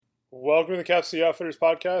Welcome to the Cap City Outfitters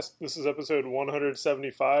podcast. This is episode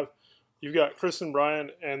 175. You've got Chris and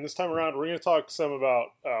Brian, and this time around we're going to talk some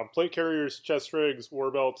about plate carriers, chest rigs, war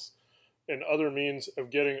belts, and other means of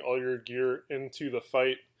getting all your gear into the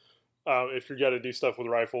fight if you've got to do stuff with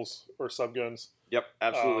rifles or subguns. Yep,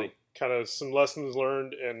 absolutely. Kind of some lessons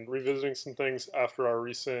learned and revisiting some things after our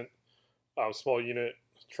recent small unit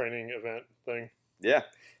training event thing. Yeah.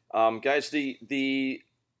 Guys,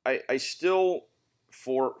 I still,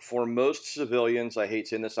 for most civilians, I hate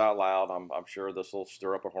saying this out loud. I'm sure this will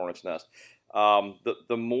stir up a hornet's nest.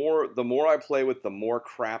 The more I play with, the more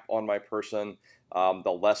crap on my person,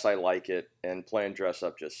 the less I like it, and playing dress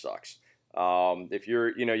up just sucks. If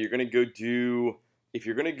you're gonna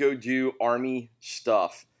go do Army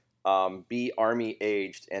stuff, be Army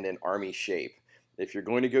aged and in Army shape. If you're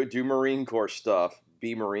going to go do Marine Corps stuff,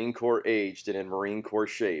 be Marine Corps aged and in Marine Corps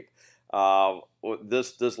shape.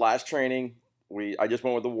 This last training, I just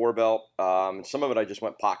went with the war belt. Some of it I just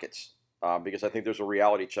went pockets because I think there's a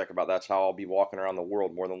reality check about that's how I'll be walking around the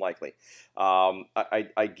world more than likely.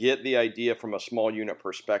 I get the idea from a small unit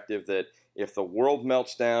perspective that if the world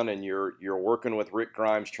melts down and you're working with Rick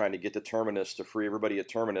Grimes trying to get to Terminus to free everybody at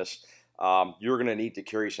Terminus, you're going to need to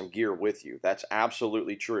carry some gear with you. That's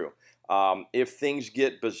absolutely true. If things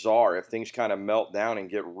get bizarre, if things kind of melt down and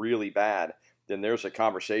get really bad, then there's a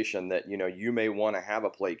conversation that, you may want to have a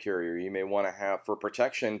plate carrier. You may want to have for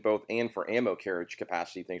protection, both and for ammo carriage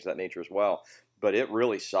capacity, things of that nature as well. But it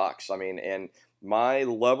really sucks. I mean, and my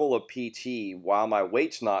level of PT, while my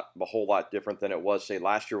weight's not a whole lot different than it was, say,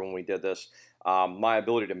 last year when we did this, my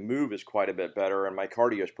ability to move is quite a bit better, and my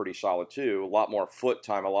cardio is pretty solid too. A lot more foot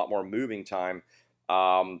time, a lot more moving time,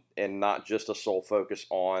 and not just a sole focus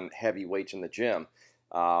on heavy weights in the gym.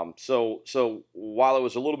 So while it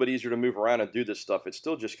was a little bit easier to move around and do this stuff, it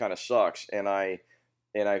still just kind of sucks. And I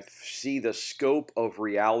see the scope of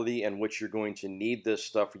reality in which you're going to need this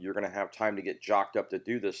stuff, or you're going to have time to get jocked up to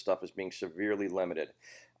do this stuff, as being severely limited.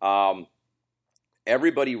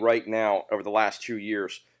 Everybody right now, over the last 2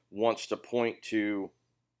 years, wants to point to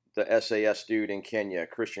the SAS dude in Kenya,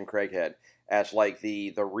 Christian Craighead, as like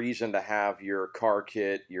the reason to have your car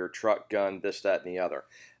kit, your truck gun, this, that, and the other.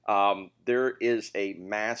 There is a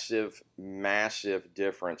massive, massive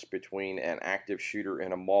difference between an active shooter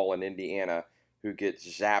in a mall in Indiana who gets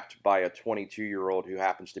zapped by a 22-year-old who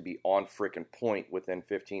happens to be on frickin' point within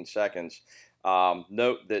 15 seconds.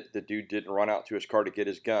 Note that the dude didn't run out to his car to get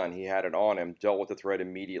his gun. He had it on him, dealt with the threat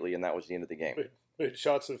immediately, and that was the end of the game. Made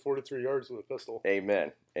shots at 43 yards with a pistol.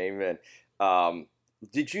 Amen.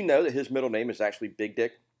 Did you know that his middle name is actually Big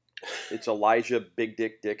Dick? It's Elijah Big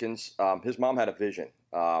Dick Dickens. His mom had a vision.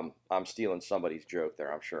 I'm stealing somebody's joke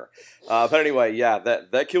there, I'm sure. But anyway, yeah,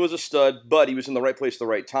 that kid was a stud, but he was in the right place at the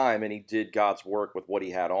right time, and he did God's work with what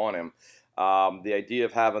he had on him. The idea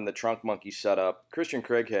of having the trunk monkey set up, Christian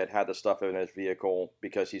Craighead had the stuff in his vehicle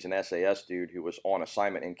because he's an SAS dude who was on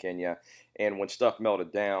assignment in Kenya, and when stuff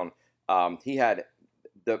melted down, he had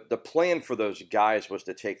the plan for those guys was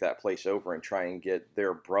to take that place over and try and get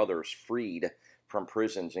their brothers freed from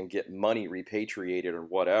prisons and get money repatriated or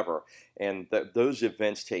whatever. And those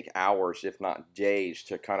events take hours, if not days,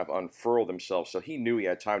 to kind of unfurl themselves. So he knew he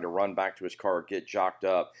had time to run back to his car, get jocked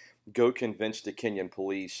up, go convince the Kenyan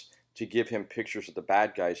police to give him pictures of the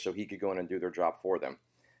bad guys so he could go in and do their job for them.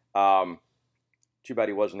 Too bad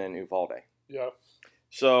he wasn't in Uvalde. Yeah.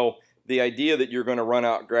 So the idea that you're going to run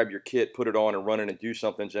out, grab your kit, put it on, and run in and do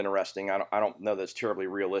something's interesting. I don't know that's terribly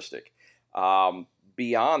realistic.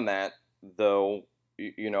 Beyond that, though,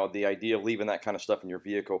 the idea of leaving that kind of stuff in your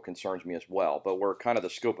vehicle concerns me as well. But where kind of the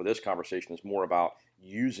scope of this conversation is more about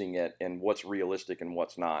using it and what's realistic and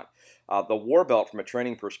what's not. The war belt, from a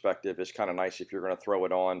training perspective, is kind of nice if you're going to throw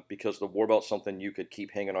it on, because the war belt's something you could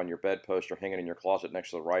keep hanging on your bedpost or hanging in your closet next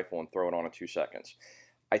to the rifle and throw it on in 2 seconds.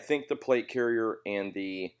 I think the plate carrier and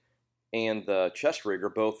the chest rig are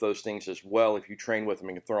both those things as well. If you train with them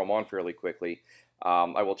and can throw them on fairly quickly,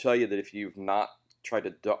 I will tell you that if you've not tried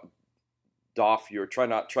to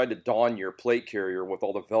tried to don your plate carrier with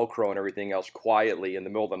all the Velcro and everything else quietly in the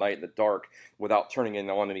middle of the night in the dark without turning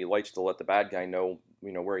on any lights to let the bad guy know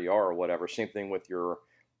where you are or whatever. Same thing with your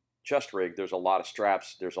chest rig. There's a lot of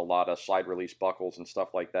straps. There's a lot of slide release buckles and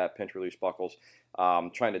stuff like that, pinch release buckles.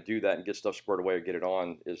 Trying to do that and get stuff squared away or get it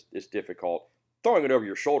on is difficult. Throwing it over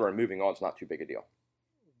your shoulder and moving on is not too big a deal.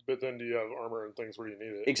 But then do you have armor and things where you need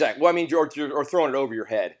it? Exactly. Well, I mean, or throwing it over your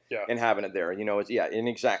head Yeah. and having it there. And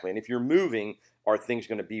exactly. And if you're moving, are things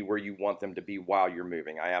going to be where you want them to be while you're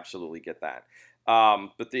moving? I absolutely get that.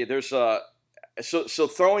 But there's so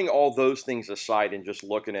throwing all those things aside and just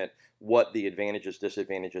looking at what the advantages,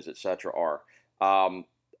 disadvantages, etc. are.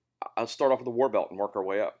 I'll start off with the war belt and work our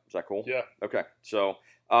way up. Is that cool? Yeah. Okay. So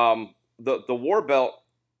the war belt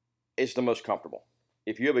is the most comfortable.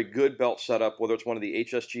 If you have a good belt setup, whether it's one of the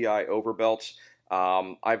HSGI over belts,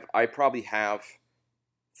 I probably have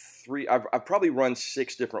I've probably run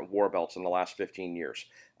 6 different war belts in the last 15 years.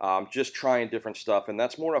 Just trying different stuff, and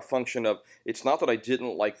that's more a function of, it's not that I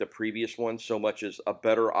didn't like the previous one so much as a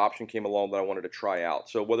better option came along that I wanted to try out.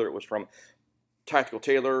 So whether it was from Tactical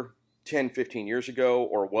Tailor 10, 15 years ago,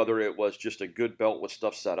 or whether it was just a good belt with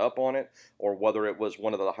stuff set up on it, or whether it was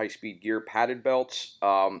one of the high-speed gear padded belts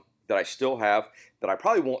that I still have, that I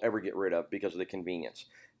probably won't ever get rid of because of the convenience.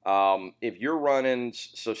 If you're running,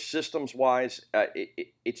 so systems-wise,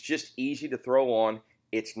 it's just easy to throw on.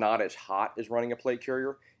 It's not as hot as running a plate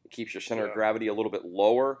carrier. It keeps your center of gravity a little bit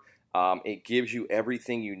lower. It gives you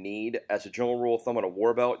everything you need. As a general rule of thumb on a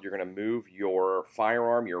war belt, you're going to move your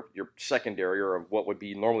firearm, your secondary, or what would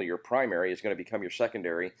be normally your primary, is going to become your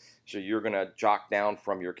secondary. So you're going to jock down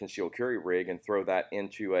from your concealed carry rig and throw that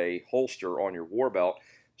into a holster on your war belt.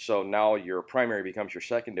 So now your primary becomes your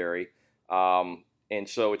secondary. And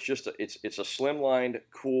so it's just it's a slimlined,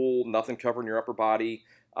 cool, nothing covering your upper body,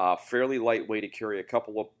 fairly lightweight to carry a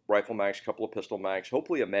couple of rifle mags, a couple of pistol mags,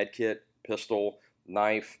 hopefully a med kit, pistol,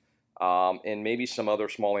 knife, and maybe some other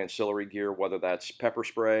small ancillary gear, whether that's pepper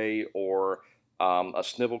spray or a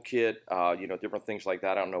snivel kit, different things like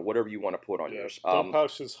that. I don't know, whatever you want to put on yours. Dump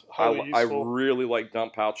pouch is highly useful. I really like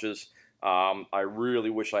dump pouches. I really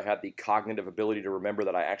wish I had the cognitive ability to remember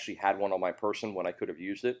that I actually had one on my person when I could have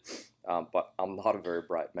used it, but I'm not a very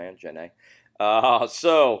bright man, Jenny. But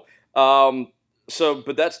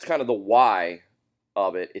that's kind of the why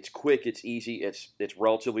of it. It's quick, it's easy, it's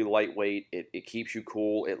relatively lightweight, it keeps you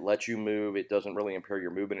cool, it lets you move, it doesn't really impair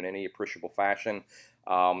your movement in any appreciable fashion,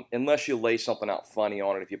 unless you lay something out funny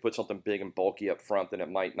on it. If you put something big and bulky up front, then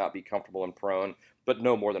it might not be comfortable and prone, but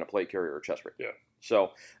no more than a plate carrier or a chest rig. Yeah.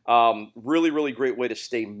 So really, really great way to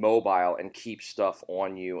stay mobile and keep stuff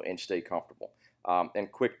on you and stay comfortable.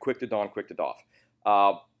 And quick to don, quick to doff.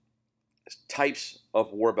 Types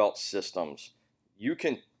of war belt systems. You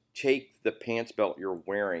can take the pants belt you're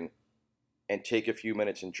wearing and take a few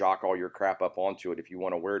minutes and jock all your crap up onto it if you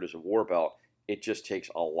want to wear it as a war belt. It just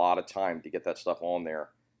takes a lot of time to get that stuff on there.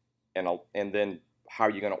 And then how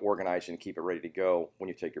are you going to organize and keep it ready to go when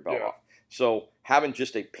you take your belt off? So having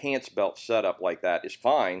just a pants belt setup like that is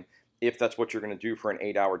fine if that's what you're going to do for an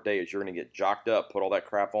 8-hour day, is you're going to get jocked up, put all that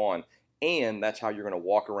crap on, and that's how you're going to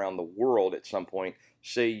walk around the world at some point.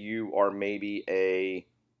 Say you are maybe a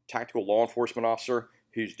tactical law enforcement officer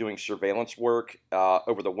who's doing surveillance work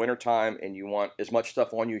over the wintertime, and you want as much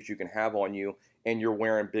stuff on you as you can have on you, and you're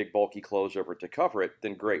wearing big bulky clothes over it to cover it,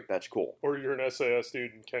 then great, that's cool. Or you're an SAS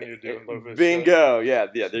dude and Kenya doing low vis. Bingo, yeah,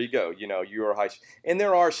 there you go. You are high, and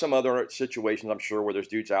there are some other situations I'm sure where there's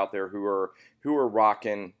dudes out there who are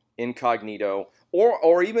rocking incognito,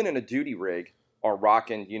 or even in a duty rig, are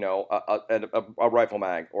rocking a rifle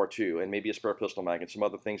mag or two, and maybe a spare pistol mag and some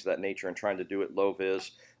other things of that nature, and trying to do it low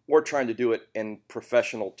vis, or trying to do it in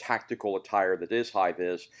professional tactical attire that is high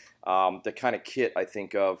vis. The kind of kit I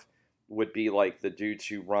think of would be like the dudes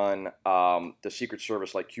who run the Secret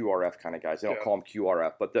Service, like QRF kind of guys. They don't call them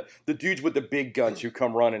QRF, but the dudes with the big guns who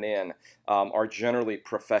come running in are generally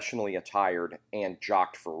professionally attired and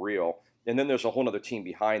jocked for real. And then there's a whole other team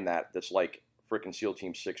behind that that's like frickin' SEAL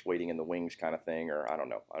Team 6 waiting in the wings kind of thing, or I don't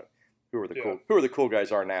know. Who are the cool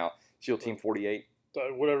guys are now? SEAL Team 48?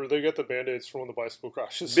 Whatever, they get the Band-Aids from when the bicycle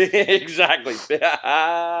crashes. Exactly.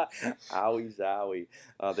 Owie zowie.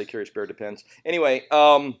 They carry spare Depends. Anyway,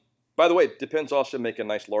 by the way, Depends also make a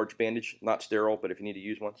nice large bandage, not sterile, but if you need to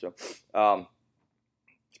use one, so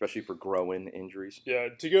especially for growing injuries. Yeah,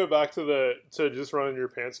 to go back to just running your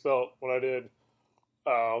pants belt, when I did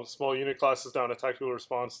small unit classes down at Tactical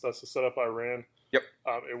Response, that's the setup I ran. Yep.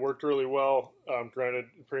 It worked really well. Granted,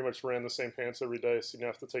 pretty much ran the same pants every day, so you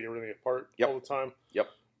didn't have to take everything apart all the time. Yep.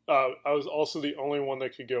 I was also the only one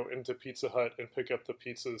that could go into Pizza Hut and pick up the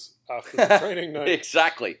pizzas after the training night.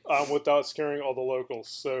 Exactly. Without scaring all the locals.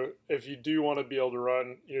 So if you do want to be able to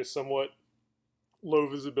run, somewhat low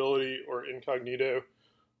visibility or incognito,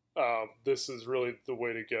 this is really the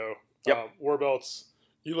way to go. Yep. War belts,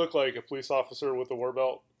 you look like a police officer with a war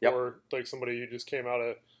belt, or like somebody who just came out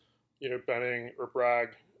of, Benning or Bragg,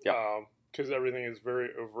 because everything is very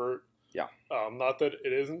overt. Yeah. Not that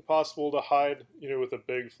it isn't possible to hide, with a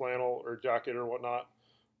big flannel or jacket or whatnot,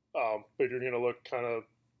 but you're going to look kind of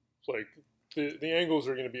like the angles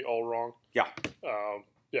are going to be all wrong. Yeah.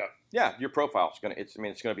 Yeah. Your profile is it's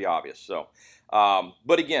going to be obvious. So,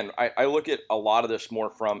 but again, I look at a lot of this more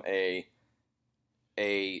from a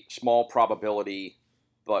small probability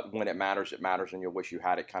but when it matters, and you'll wish you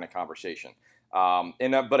had it kind of conversation.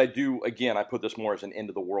 But I do, again, I put this more as an end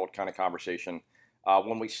of the world kind of conversation.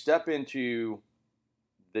 When we step into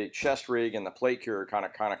the chest rig and the plate carrier kind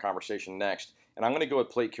of conversation next, and I'm going to go with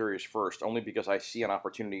plate carriers first, only because I see an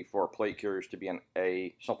opportunity for plate carriers to be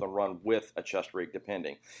something run with a chest rig,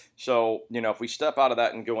 depending. So, if we step out of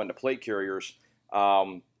that and go into plate carriers,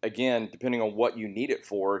 again, depending on what you need it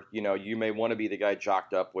for, you may want to be the guy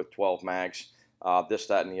jocked up with 12 mags, this,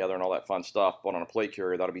 that, and the other, and all that fun stuff. But on a plate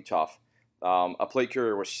carrier, that'll be tough. A plate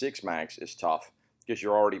carrier with 6 mags is tough because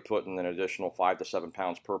you're already putting an additional 5 to 7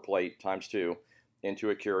 pounds per plate times 2 into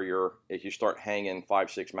a carrier. If you start hanging 5,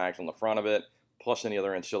 6 mags on the front of it, plus any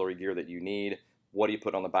other ancillary gear that you need, what do you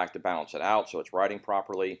put on the back to balance it out so it's riding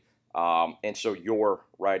properly? And so you're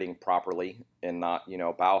riding properly and not,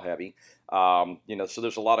 bow heavy. So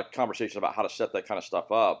there's a lot of conversation about how to set that kind of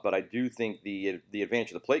stuff up. But I do think the advantage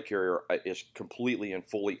of the plate carrier is completely and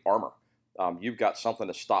fully armor. You've got something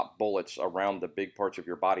to stop bullets around the big parts of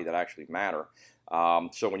your body that actually matter.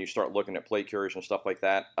 So when you start looking at plate carriers and stuff like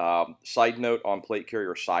that, side note on plate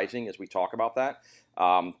carrier sizing as we talk about that,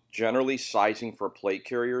 generally sizing for plate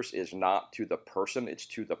carriers is not to the person, it's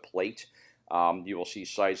to the plate. You will see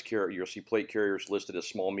you'll see plate carriers listed as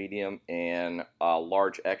small, medium, and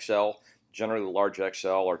large XL. Generally, the large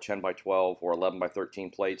XL are 10 by 12 or 11 by 13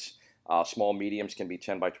 plates. Small mediums can be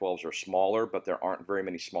 10 by 12s or smaller, but there aren't very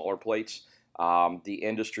many smaller plates. The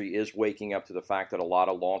industry is waking up to the fact that a lot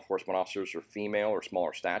of law enforcement officers are female or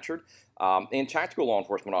smaller statured, and tactical law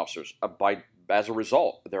enforcement officers. As a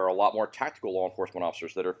result, there are a lot more tactical law enforcement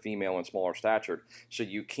officers that are female and smaller statured. So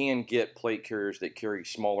you can get plate carriers that carry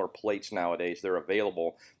smaller plates nowadays. They're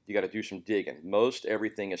available. You got to do some digging. Most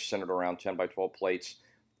everything is centered around 10 by 12 plates,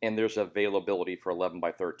 and there's availability for 11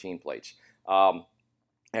 by 13 plates.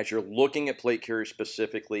 As you're looking at plate carriers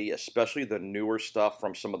specifically, especially the newer stuff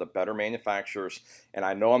from some of the better manufacturers, and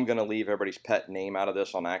I know I'm going to leave everybody's pet name out of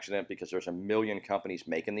this on accident because there's a million companies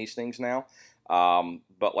making these things now,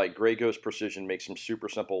 but like Grey Ghost Precision makes some super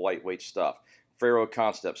simple lightweight stuff. Faro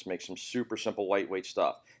Concepts makes some super simple lightweight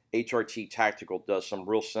stuff. HRT Tactical does some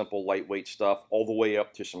real simple lightweight stuff all the way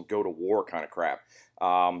up to some go-to-war kind of crap.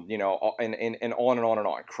 And on and on and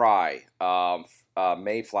on. Cry,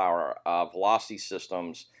 Mayflower, Velocity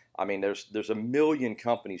Systems. I mean, there's a million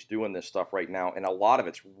companies doing this stuff right now, and a lot of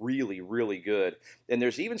it's really, really good. And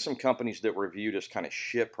there's even some companies that were viewed as kind of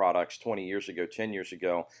shit products 20 years ago, 10 years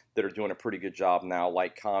ago, that are doing a pretty good job now,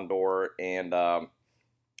 like Condor and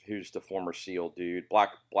who's the former SEAL dude?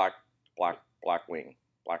 Blackwing,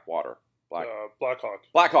 Blackwater. Blackhawk.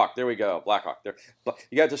 Blackhawk. There we go. Blackhawk. There.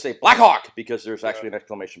 You got to say Blackhawk because there's actually an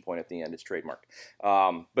exclamation point at the end. It's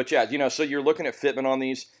trademarked. But yeah, so you're looking at fitment on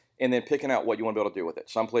these and then picking out what you want to be able to do with it.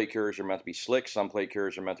 Some plate carriers are meant to be slick. Some plate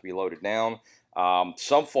carriers are meant to be loaded down.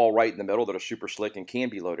 Some fall right in the middle that are super slick and can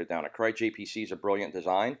be loaded down. A Crye JPC is a brilliant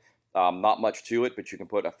design. Not much to it, but you can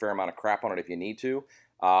put a fair amount of crap on it if you need to.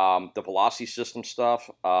 The Velocity System stuff,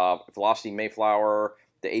 Velocity Mayflower,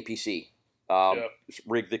 the APC.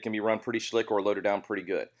 Rig that can be run pretty slick or loaded down pretty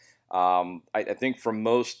good. I think for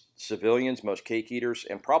most civilians, most cake eaters,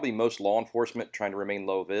 and probably most law enforcement trying to remain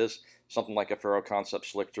low vis, something like a Faro Concept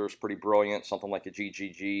Slicker is pretty brilliant. Something like a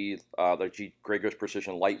GGG, the Grey Ghost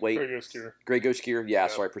Precision Lightweight. Grey Ghost Gear. Yeah,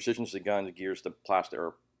 sorry. Precision's the gun, the gear's the plastic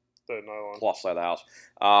or the nylon. Plus side of the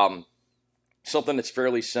house. Something that's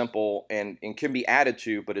fairly simple and can be added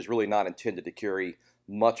to, but is really not intended to carry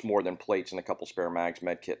much more than plates and a couple spare mags,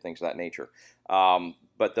 med kit, things of that nature.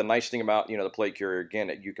 But the nice thing about the plate carrier,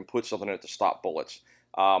 again, you can put something in it to stop bullets.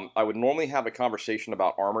 I would normally have a conversation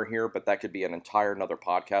about armor here, but that could be an entire another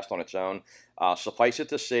podcast on its own. Suffice it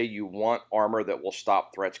to say, you want armor that will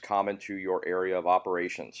stop threats common to your area of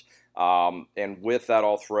operations. And with that,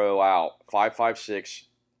 I'll throw out 5.56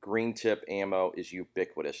 green tip ammo is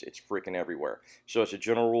ubiquitous. It's freaking everywhere. So as a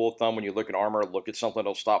general rule of thumb, when you look at armor, look at something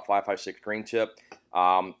that'll stop 5.56 green tip.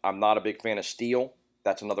 I'm not a big fan of steel.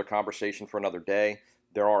 That's another conversation for another day.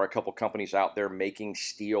 There are a couple companies out there making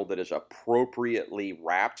steel that is appropriately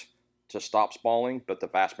wrapped to stop spalling, but the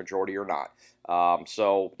vast majority are not.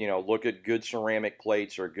 So, look at good ceramic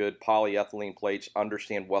plates or good polyethylene plates,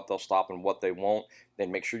 understand what they'll stop and what they won't,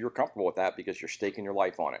 then make sure you're comfortable with that because you're staking your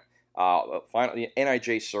life on it. Finally,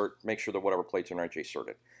 NIJ cert, make sure that whatever plates are NIJ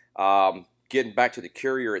certed. Getting back to the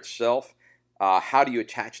carrier itself, how do you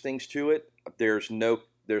attach things to it? There's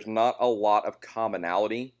not a lot of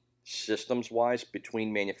commonality systems-wise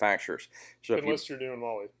between manufacturers. So unless you're doing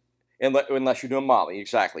Molly. Unless you're doing Molly,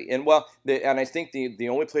 exactly. And I think the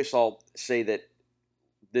only place I'll say that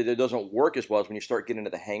that it doesn't work as well is when you start getting into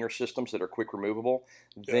the hanger systems that are quick removable.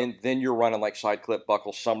 Then you're running like side clip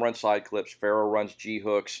buckles. Some run side clips. Faro runs G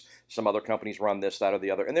hooks. Some other companies run this, that, or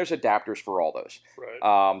the other. And there's adapters for all those.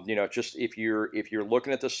 Right. Just if you're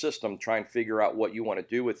looking at the system, try and figure out what you want to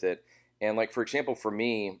do with it. And like, for example, for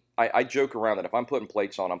me, I joke around that if I'm putting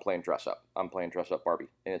plates on, I'm playing dress up. I'm playing dress up Barbie,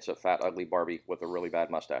 and it's a fat, ugly Barbie with a really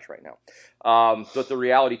bad mustache right now. But the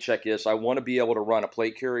reality check is I want to be able to run a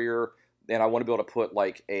plate carrier, and I want to be able to put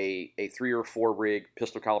like a 3 or 4 rig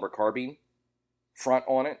pistol caliber carbine front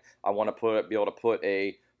on it. I want to be able to put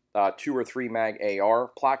a 2 or 3 mag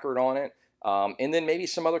AR placard on it. And then maybe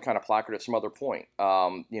some other kind of placard at some other point.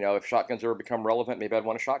 If shotguns ever become relevant, maybe I'd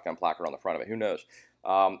want a shotgun placard on the front of it. Who knows?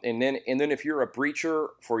 And then if you're a breacher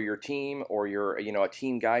for your team, or you're a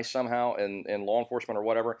team guy somehow in law enforcement or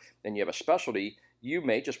whatever, and you have a specialty, you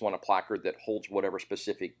may just want a placard that holds whatever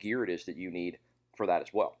specific gear it is that you need for that as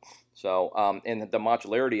well. So and the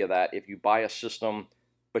modularity of that, if you buy a system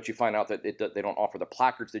but you find out that they don't offer the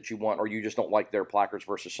placards that you want, or you just don't like their placards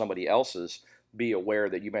versus somebody else's, be aware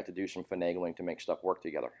that you might have to do some finagling to make stuff work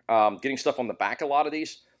together. Getting stuff on the back, a lot of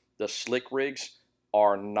these, the slick rigs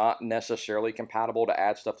are not necessarily compatible to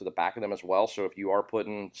add stuff to the back of them as well. So if you are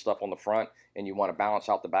putting stuff on the front and you want to balance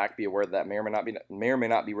out the back, be aware that may or may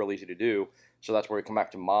not be real easy to do. So that's where we come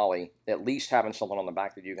back to Molly, at least having something on the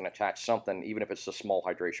back that you can attach something, even if it's a small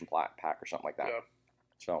hydration pack or something like that. Yeah.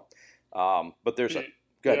 So, but there's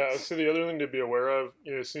good. Yeah, so the other thing to be aware of,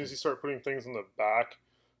 as soon as you start putting things in the back,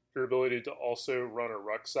 your ability to also run a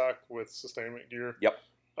rucksack with sustainment gear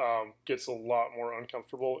gets a lot more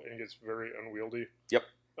uncomfortable and gets very unwieldy. Yep.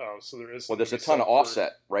 So there is. Well, there's a ton of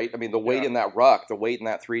offset, right? I mean, the weight in that ruck, the weight in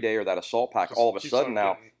that 3-day or that assault pack, all of a sudden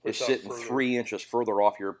now is sitting 3 inches further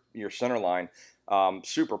off your center line.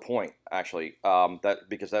 Super point, actually,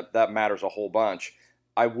 because that matters a whole bunch.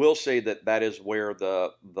 I will say that is where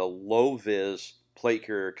the low vis plate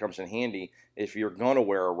carrier comes in handy. If you're going to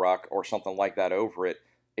wear a ruck or something like that over it,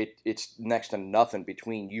 it's next to nothing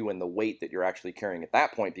between you and the weight that you're actually carrying at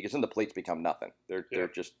that point, because then the plates become nothing. They're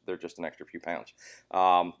just an extra few pounds.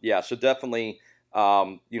 So definitely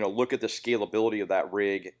look at the scalability of that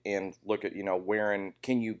rig and look at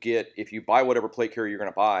can you get, if you buy whatever plate carrier you're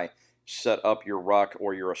going to buy, set up your ruck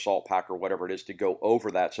or your assault pack or whatever it is to go over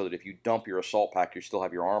that, so that if you dump your assault pack, you still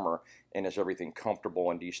have your armor, and is everything comfortable,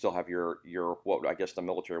 and do you still have your what I guess the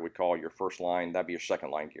military would call your first line, that'd be your second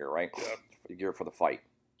line gear, right? Yeah. Gear for the fight.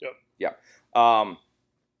 Yep.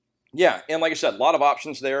 Yeah. And like I said, a lot of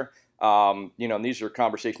options there. And these are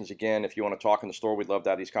conversations, again, if you want to talk in the store, we'd love to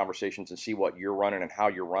have these conversations and see what you're running and how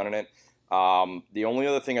you're running it. The only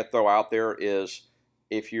other thing I'd throw out there is,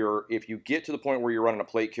 if you get to the point where you're running a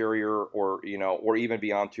plate carrier, or even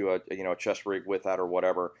beyond to a chest rig with that or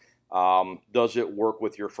whatever, does it work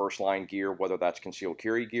with your first line gear, whether that's concealed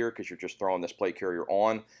carry gear because you're just throwing this plate carrier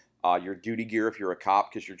on, your duty gear if you're a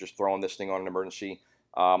cop because you're just throwing this thing on an emergency,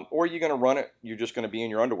 or you're going to run it, you're just going to be in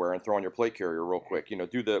your underwear and throw on your plate carrier real quick.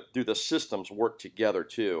 Do the systems work together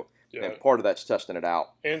too? Yeah. And part of that's testing it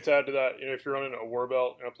out. And to add to that, if you're running a war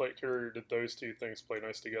belt and a plate carrier, did those two things play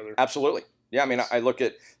nice together? Absolutely. Yeah, I mean, I look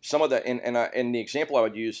at some of the, and the example I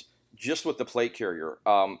would use just with the plate carrier,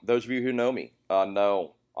 those of you who know me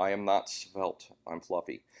know I am not svelte, I'm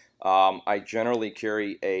fluffy. I generally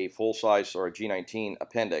carry a full-size or a G19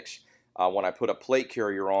 appendix. When I put a plate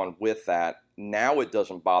carrier on with that, now it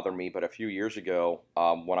doesn't bother me, but a few years ago,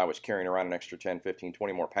 when I was carrying around an extra 10, 15,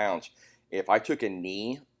 20 more pounds, if I took a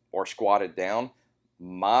knee or squatted down,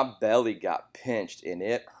 my belly got pinched and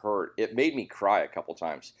it hurt. It made me cry a couple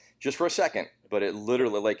times, just for a second, but it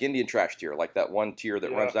literally, like Indian trash tear, like that one tear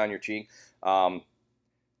that runs down your cheek.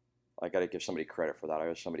 I got to give somebody credit for that. I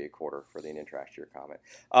owe somebody a quarter for the Indian trash tear comment.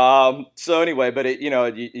 So anyway, but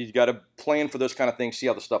you got to plan for those kind of things, see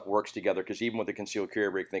how the stuff works together, because even with the concealed carry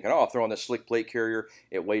rig, thinking, I'll throw in this slick plate carrier,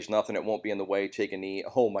 it weighs nothing, it won't be in the way, take a knee,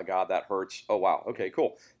 oh my God, that hurts, oh wow, okay,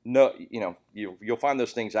 cool. No, you'll find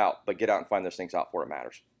those things out, but get out and find those things out before it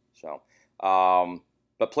matters. So,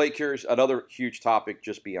 but plate carriers, another huge topic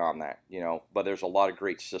just beyond that, but there's a lot of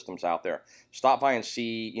great systems out there. Stop by and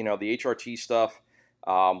see, the HRT stuff.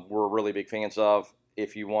 We're really big fans of.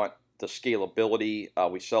 If you want the scalability,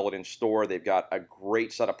 we sell it in store. They've got a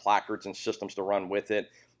great set of placards and systems to run with it.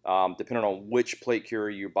 Depending on which plate carrier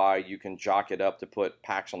you buy, you can jock it up to put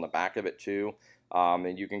packs on the back of it too.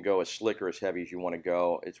 And you can go as slick or as heavy as you want to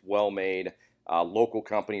go. It's well made, local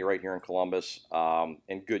company right here in Columbus,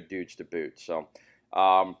 and good dudes to boot. So,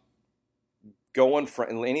 going for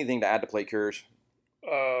anything to add to plate carriers?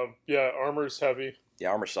 Armor's heavy. Yeah,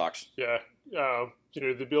 armor sucks. Yeah.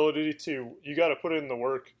 The ability you got to put in the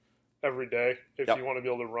work every day if Yep. you want to be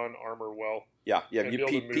able to run armor well. Yeah, And be able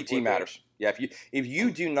to move PT with matters. Yeah, if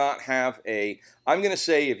you do not have I'm going to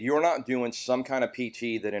say if you're not doing some kind of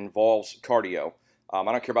PT that involves cardio, I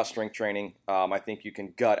don't care about strength training. I think you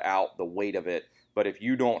can gut out the weight of it. But if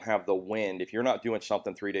you don't have the wind, if you're not doing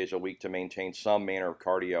something 3 days a week to maintain some manner of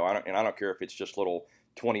cardio, I don't care if it's just little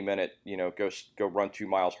 20-minute, go run 2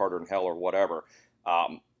 miles harder than hell or whatever.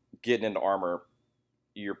 Getting into armor,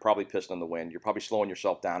 you're probably pissed in the wind. You're probably slowing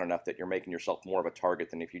yourself down enough that you're making yourself more of a target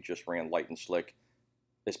than if you just ran light and slick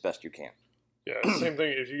as best you can. Yeah, same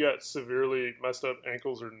thing. If you got severely messed up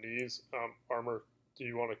ankles or knees, armor, do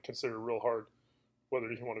you want to consider real hard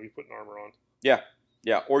whether you want to be putting armor on? Yeah.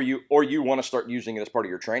 Or you want to start using it as part of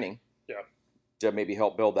your training. Yeah. To maybe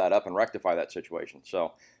help build that up and rectify that situation.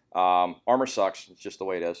 So armor sucks. It's just the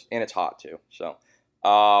way it is, and it's hot too. So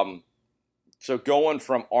so going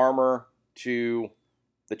from armor to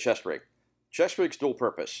the chest rig. Chest rig's dual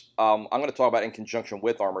purpose. I'm going to talk about it in conjunction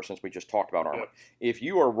with armor since we just talked about armor. Yeah. If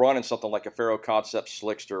you are running something like a Faro Concept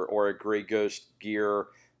Slickster or a Grey Ghost Gear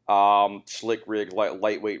slick rig,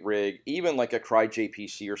 lightweight rig, even like a Cry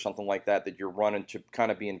JPC or something like that you're running to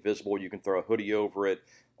kind of be invisible, you can throw a hoodie over it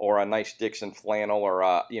or a nice Dixon flannel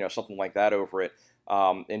or something like that over it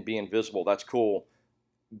and be invisible. That's cool.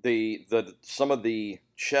 Some of the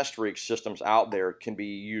chest rig systems out there can be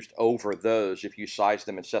used over those if you size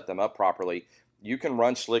them and set them up properly. You can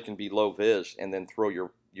run slick and be low vis and then throw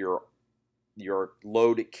your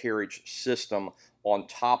load carriage system on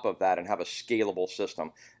top of that and have a scalable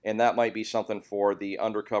system. And that might be something for the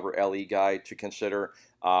undercover LE guy to consider.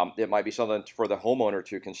 It might be something for the homeowner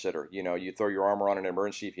to consider. You throw your armor on an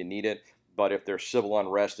emergency if you need it. But if there's civil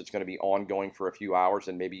unrest, it's going to be ongoing for a few hours,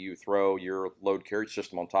 and maybe you throw your load carriage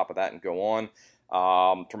system on top of that and go on.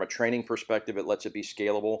 From a training perspective, it lets it be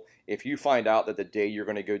scalable. If you find out that the day you're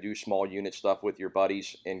going to go do small unit stuff with your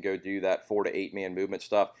buddies and go do that 4 to 8 man movement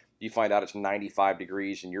stuff, you find out it's 95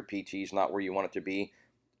 degrees and your PT is not where you want it to be,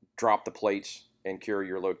 drop the plates and carry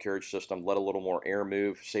your load carriage system. Let a little more air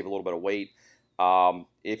move, save a little bit of weight.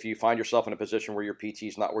 If you find yourself in a position where your PT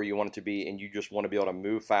is not where you want it to be and you just want to be able to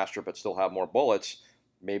move faster but still have more bullets,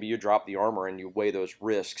 maybe you drop the armor and you weigh those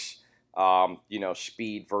risks,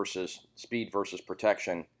 speed versus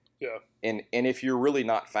protection. Yeah. And if you're really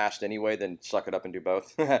not fast anyway, then suck it up and do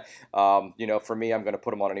both. For me, I'm going to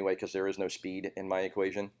put them on anyway because there is no speed in my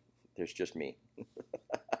equation. There's just me.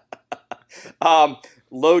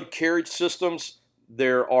 Load carriage systems.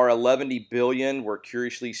 There are 11 billion. We're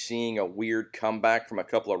curiously seeing a weird comeback from a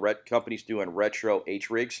couple of companies doing retro H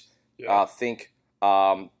rigs. Yeah. Think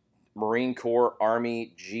Marine Corps,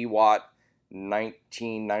 Army, GWAT,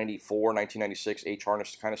 1994, 1996 H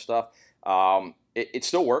harness kind of stuff. It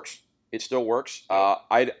still works. It still works.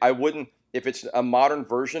 I wouldn't, if it's a modern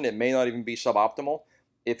version, it may not even be suboptimal.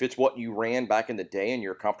 If it's what you ran back in the day and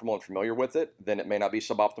you're comfortable and familiar with it, then it may not be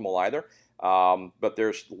suboptimal either. But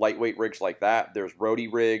there's lightweight rigs like that. There's roadie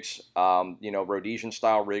rigs, Rhodesian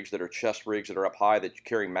style rigs that are chest rigs that are up high that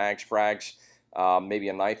carry mags, frags, maybe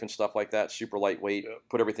a knife and stuff like that. Super lightweight. Yep.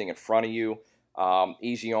 Put everything in front of you.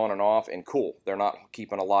 Easy on and off and cool. They're not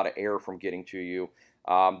keeping a lot of air from getting to you.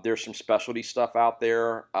 There's some specialty stuff out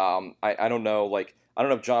there. I don't know. I don't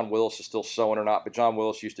know if John Willis is still sewing or not, but John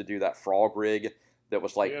Willis used to do that frog rig that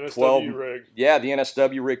was like the NSW 12. rig. Yeah, the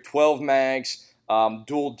NSW rig, 12 mags.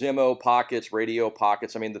 Dual demo pockets, radio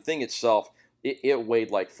pockets. I mean, the thing itself, it weighed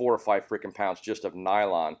like 4 or 5 freaking pounds just of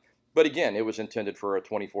nylon. But again, it was intended for a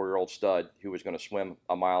 24-year-old stud who was going to swim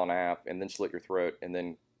a mile and a half and then slit your throat and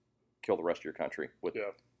then kill the rest of your country with,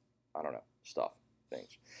 I don't know, stuff,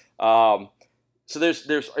 things. So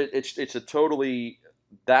it's a totally,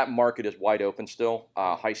 that market is wide open still.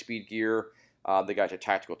 High-speed gear. The guys at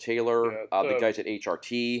Tactical Tailor, the guys at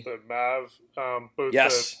HRT. The MAV, both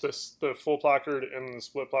yes. the full placard and the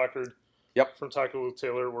split placard from Tactical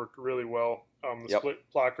Tailor worked really well. The split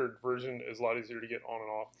placard version is a lot easier to get on and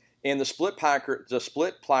off. And the split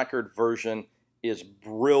placard version is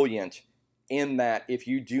brilliant in that if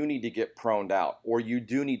you do need to get proned out or you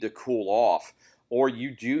do need to cool off or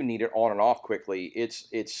you do need it on and off quickly,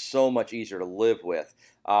 it's so much easier to live with.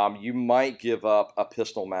 You might give up a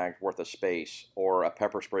pistol mag worth of space or a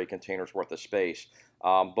pepper spray container's worth of space,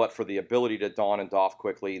 but for the ability to don and doff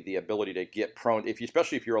quickly, the ability to get prone,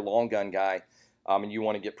 especially if you're a long gun guy and you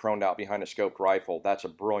want to get proned out behind a scoped rifle, that's a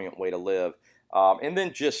brilliant way to live. And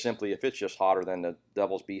then just simply, if it's just hotter than the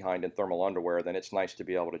devil's behind in thermal underwear, then it's nice to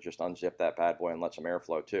be able to just unzip that bad boy and let some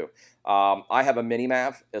airflow too. I have a Mini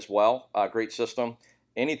Mav as well, great system.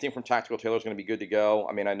 Anything from Tactical Tailor is going to be good to go.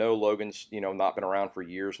 I mean, I know Logan's, not been around for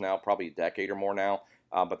years now, probably a decade or more now,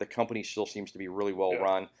 but the company still seems to be really well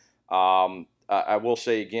run. I will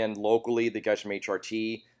say again, locally, the guys from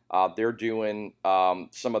HRT, they're doing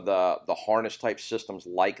some of the harness type systems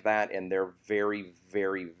like that, and they're very,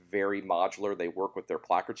 very, very modular. They work with their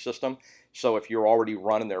placard system. So if you're already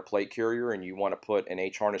running their plate carrier and you want to put an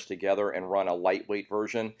H harness together and run a lightweight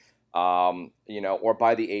version, or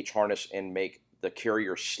buy the H harness and make the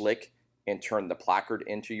carrier slick and turn the placard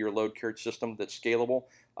into your load carriage system that's scalable.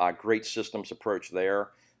 Great systems approach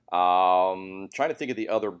there. Trying to think of the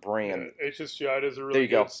other brand. Yeah, HSGI does a really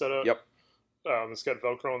good setup. Yep. It's got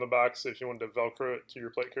Velcro on the back, so if you wanted to Velcro it to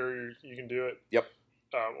your plate carrier, you can do it. Yep.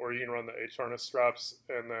 Or you can run the H harness straps.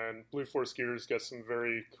 And then Blue Force Gears got some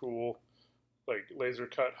very cool, like laser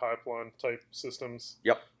cut high plunge type systems.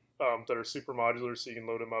 Yep. That are super modular, so you can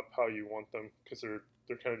load them up how you want them, because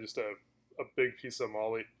they're kind of just a big piece of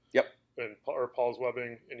MOLLE. Yep. Or Paul's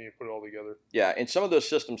webbing, and you put it all together. Yeah, and some of those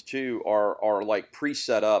systems too are like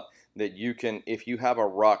pre-set up that you can, if you have a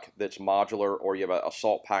ruck that's modular, or you have a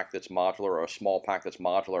salt pack that's modular, or a small pack that's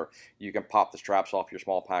modular, you can pop the straps off your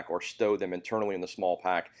small pack or stow them internally in the small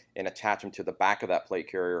pack and attach them to the back of that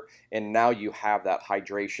plate carrier. And now you have that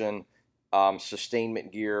hydration,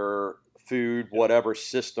 sustainment gear, food, whatever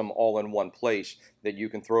system all in one place that you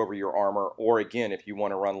can throw over your armor. Or again, if you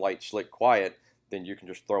want to run light, slick, quiet, then you can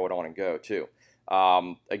just throw it on and go too.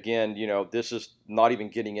 Again, this is not even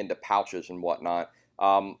getting into pouches and whatnot.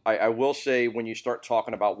 I will say, when you start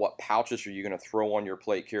talking about what pouches are you going to throw on your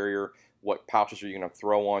plate carrier, what pouches are you going to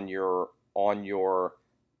throw on your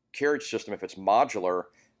carriage system if it's modular,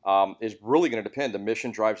 is really going to depend. The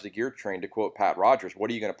mission drives the gear train, to quote Pat Rogers.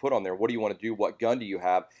 What are you going to put on there? What do you want to do? What gun do you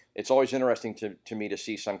have? It's always interesting to me to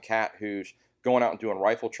see some cat who's going out and doing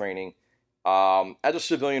rifle training. As a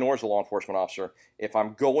civilian or as a law enforcement officer, if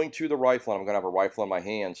I'm going to the rifle and I'm going to have a rifle in my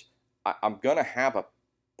hands, I'm going to have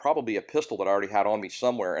probably a pistol that I already had on me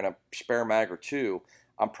somewhere and a spare mag or two.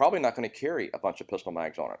 I'm probably not going to carry a bunch of pistol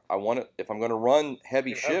mags on it. If I'm going to run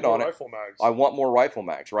heavy shit on it, I want more rifle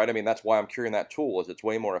mags, right? I mean, that's why I'm carrying that tool. Is it's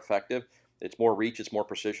way more effective. It's more reach. It's more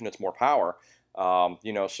precision. It's more power.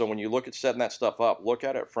 So when you look at setting that stuff up, look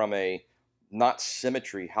at it from a not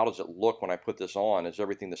symmetry. How does it look when I put this on? Is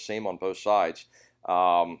everything the same on both sides?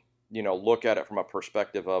 Look at it from a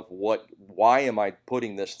perspective of why am I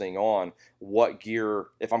putting this thing on? What gear,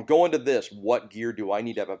 if I'm going to this, what gear do I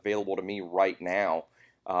need to have available to me right now?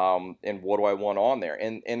 And what do I want on there?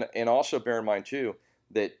 And also bear in mind too,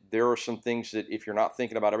 that there are some things that if you're not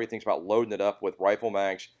thinking about, everything's about loading it up with rifle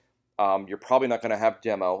mags. You're probably not going to have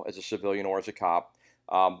demo as a civilian or as a cop.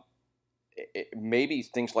 Maybe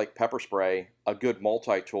things like pepper spray, a good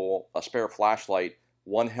multi-tool, a spare flashlight,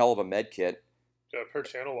 one hell of a med kit. Yeah, pair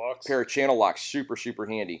of channel locks, super, super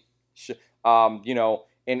handy.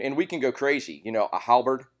 And we can go crazy. A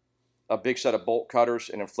halberd, a big set of bolt cutters,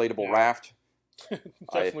 an inflatable raft.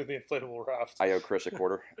 Definitely the inflatable raft. I owe Chris a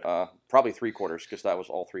quarter, probably 3/4, because that was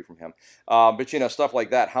all 3 from him. But stuff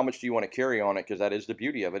like that. How much do you want to carry on it? Because that is the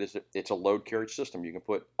beauty of it. It's a load carriage system. You can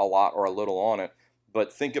put a lot or a little on it.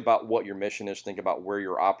 But think about what your mission is. Think about where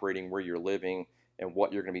you're operating, where you're living, and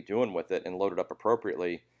what you're going to be doing with it, and load it up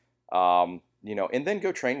appropriately. And then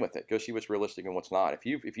go train with it. Go see what's realistic and what's not. If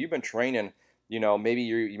you've been training, maybe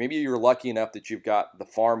you're lucky enough that you've got the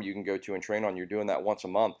farm you can go to and train on. You're doing that once a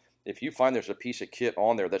month. If you find there's a piece of kit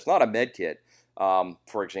on there that's not a med kit,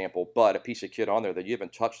 for example, but a piece of kit on there that you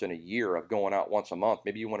haven't touched in a year of going out once a month,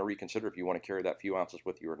 maybe you want to reconsider if you want to carry that few ounces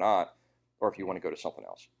with you or not, or if you want to go to something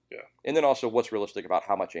else. Yeah. And then also what's realistic about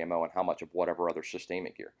how much ammo and how much of whatever other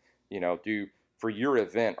sustainment gear. For your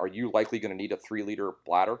event, are you likely going to need a 3-liter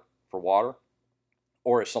bladder for water?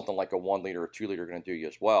 Or is something like a 1 liter or 2 liter going to do you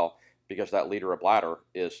as well? Because that liter of water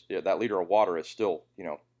is still,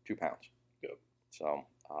 2 pounds. Yep. So,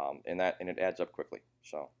 and it adds up quickly.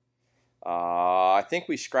 So, I think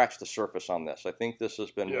we scratched the surface on this. I think this has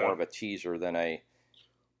been more of a teaser than a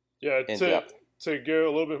in-depth. To go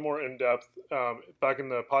a little bit more in depth, back in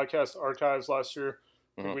the podcast archives last year,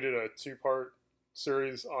 we did a 2-part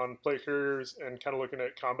series on plate carriers and kind of looking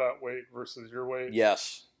at combat weight versus your weight.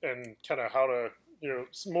 Yes. And kind of how to,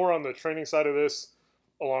 more on the training side of this,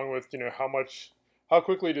 along with, how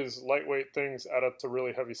quickly does lightweight things add up to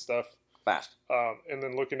really heavy stuff? Fast. And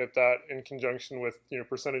then looking at that in conjunction with,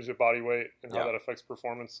 percentage of body weight and how that affects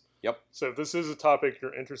performance. Yep. So if this is a topic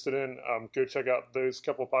you're interested in, go check out those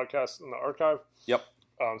couple of podcasts in the archive. Yep.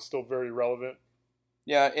 Still very relevant.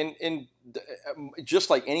 Yeah, and just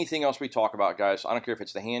like anything else we talk about, guys, I don't care if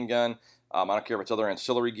it's the handgun, I don't care if it's other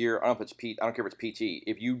ancillary gear, I don't care if it's PT.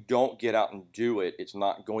 If you don't get out and do it, it's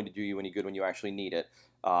not going to do you any good when you actually need it.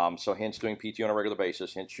 So hence doing PT on a regular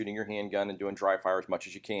basis, hence shooting your handgun and doing dry fire as much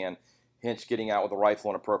as you can, hence getting out with a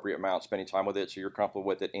rifle an appropriate amount, spending time with it so you're comfortable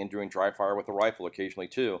with it, and doing dry fire with a rifle occasionally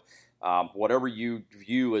too. Whatever you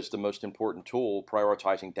view as the most important tool,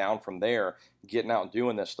 prioritizing down from there, getting out and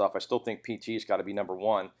doing this stuff. I still think PT's got to be number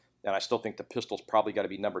one, and I still think the pistol's probably got to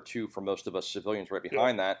be number two for most of us civilians right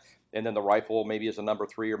behind that. And then the rifle maybe is a number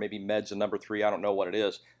three, or maybe med's a number three. I don't know what it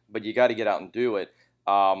is, but you got to get out and do it.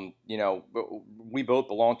 We both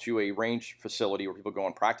belong to a range facility where people go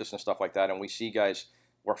and practice and stuff like that, and we see guys.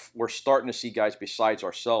 We're starting to see guys besides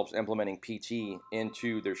ourselves implementing PT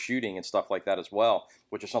into their shooting and stuff like that as well,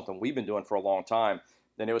 which is something we've been doing for a long time.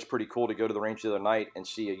 And it was pretty cool to go to the range the other night and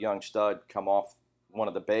see a young stud come off one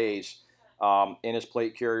of the bays in his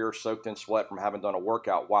plate carrier, soaked in sweat from having done a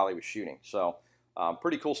workout while he was shooting. So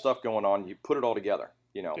pretty cool stuff going on. You put it all together,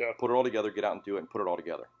 put it all together, get out and do it, and put it all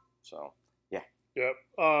together. So, yeah. Yep.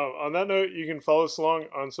 On that note, you can follow us along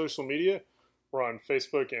on social media. We're on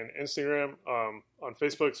Facebook and Instagram. On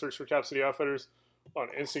Facebook, search for Cap City Outfitters. On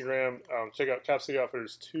Instagram, check out Cap City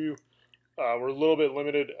Outfitters 2. We're a little bit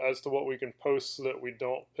limited as to what we can post so that we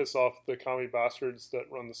don't piss off the commie bastards that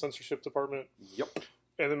run the censorship department. Yep.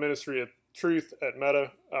 And the Ministry of Truth at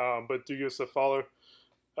Meta. But do give us a follow.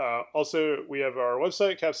 Also, we have our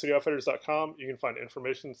website, capcityoutfitters.com. You can find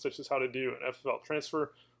information such as how to do an FFL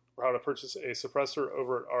transfer or how to purchase a suppressor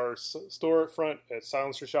over at our store front at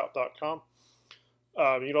silencershop.com.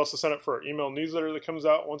 You can also sign up for our email newsletter that comes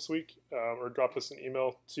out once a week, or drop us an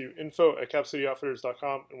email to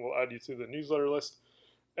info@capcityoutfitters.com, and we'll add you to the newsletter list.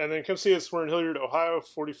 And then come see us. We're in Hilliard, Ohio,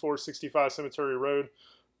 4465 Cemetery Road.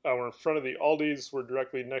 We're in front of the Aldi's. We're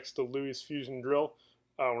directly next to Louis Fusion Drill.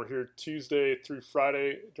 We're here Tuesday through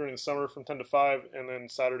Friday during the summer from 10 to 5, and then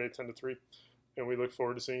Saturday 10 to 3. And we look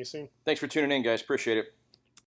forward to seeing you soon. Thanks for tuning in, guys. Appreciate it.